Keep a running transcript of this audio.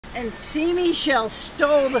and Seemyshell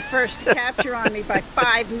stole the first capture on me by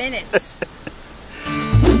 5 minutes.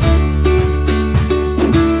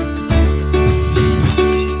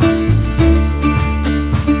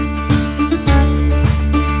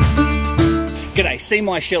 G'day,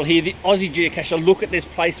 Seemyshell here, the Aussie geocacher. Look at this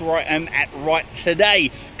place where I am at right today.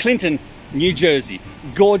 Clinton, New Jersey.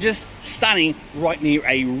 Gorgeous, stunning, right near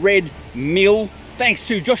a red mill. Thanks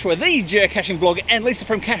to Joshua, the geocaching blogger, and Lisa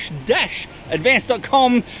from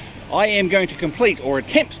cache-advance.com, I am going to complete, or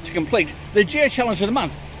attempt to complete, the Geochallenge of the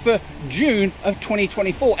month for June of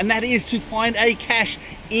 2024. And that is to find a cache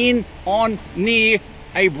in, on, near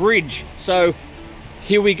a bridge. So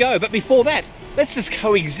here we go. But before that, let's just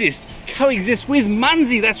coexist with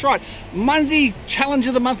Munsey. That's right, Munsey Challenge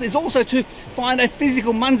of the month is also to find a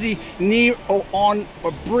physical Munsey near or on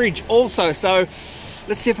a bridge also. So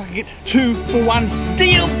let's see if I can get 2 for 1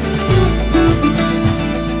 deal.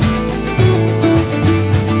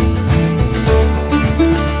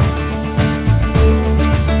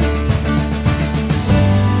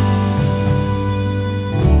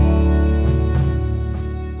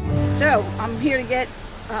 So I'm here to get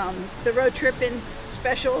the road tripping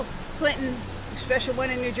special Clinton special one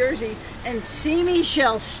in New Jersey, and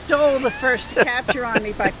Seemyshell stole the first capture on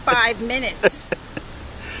me by 5 minutes.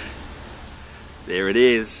 There it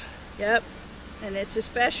is. Yep, and it's a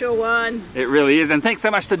special one. It really is. And thanks so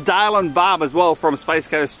much to Dale and Barb as well from Space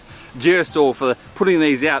Coast Geostore for putting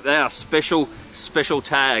these out. They are special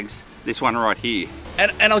tags, this one right here.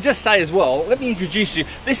 And I'll just say as well, let me introduce you.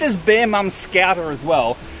 This is Bear Mum Scouter as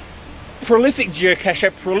well. Prolific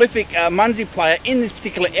geocacher, prolific Munsey player in this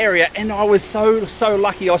particular area, and I was so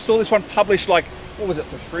lucky. I saw this one published like, what was it,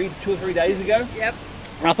 2 or 3 days ago? Yep.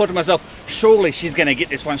 And I thought to myself, surely she's going to get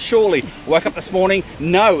this one, surely. Woke up this morning,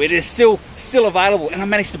 no, it is still available, and I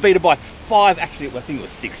managed to beat it by 5, actually, I think it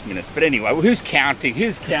was 6 minutes, but anyway, who's counting?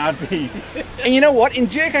 And you know what, in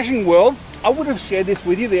geocaching world, I would have shared this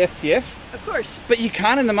with you, the FTF. Of course. But you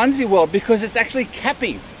can't in the Munsey world because it's actually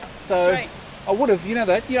capping. So that's right. I would have, you know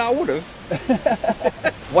that? Yeah, I would have.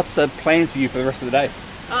 What's the plans for you for the rest of the day?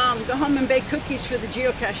 Go home and bake cookies for the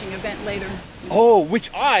geocaching event later. Oh,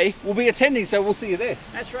 which I will be attending, so we'll see you there.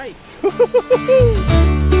 That's right.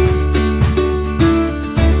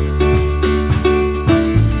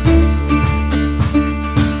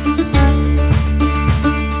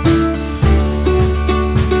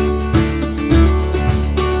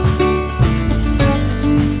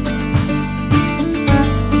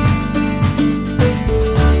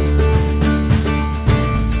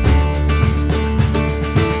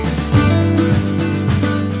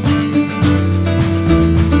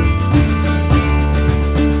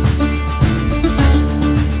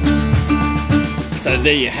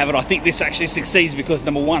 There you have it. I think this actually succeeds because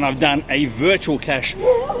number one, I've done a virtual cache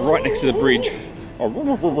right next to the bridge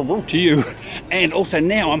to you, and also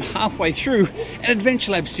now I'm halfway through an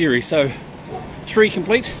Adventure Lab series, so 3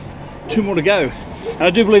 complete, 2 more to go. And I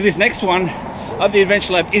do believe this next one of the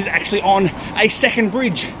Adventure Lab is actually on a second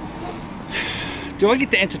bridge. Do I get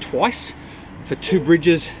to enter twice for 2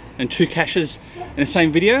 bridges and 2 caches in the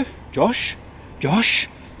same video? Josh? I'm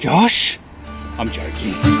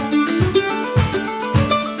joking.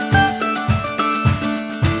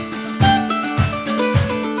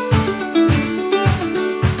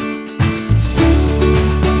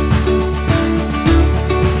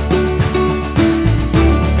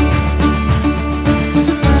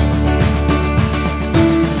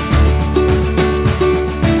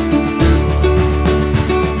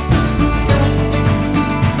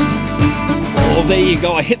 There you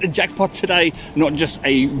go, I hit the jackpot today. Not just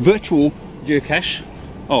a virtual geocache.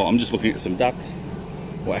 Oh, I'm just looking at some ducks.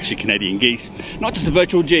 Well, actually Canadian geese. Not just a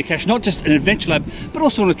virtual geocache, not just an Adventure Lab, but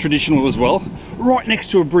also on a traditional as well. Right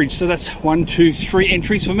next to a bridge. So that's 1, 2, 3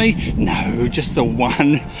 entries for me. No, just the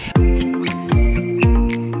one.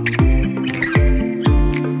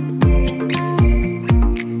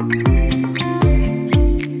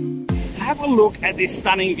 Look at this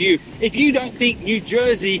stunning view. If you don't think New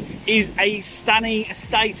Jersey is a stunning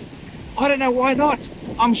state, I don't know why not.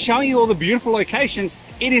 I'm showing you all the beautiful locations.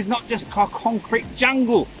 It is not just a concrete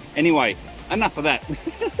jungle. Anyway, enough of that.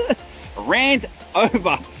 Rant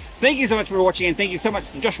over. Thank you so much for watching, and thank you so much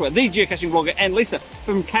to Joshua, the geocaching blogger, and Lisa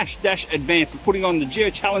from Cache-Advance for putting on the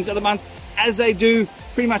Geo Challenge of the month, as they do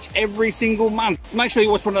pretty much every single month. So make sure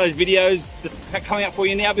you watch one of those videos that's coming up for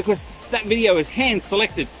you now, because that video is hand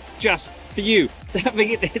selected just for you. Don't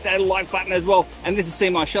forget to hit that like button as well. And this is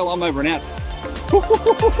Seemyshell. I'm over and out. Have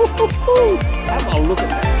a look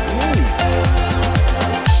at that.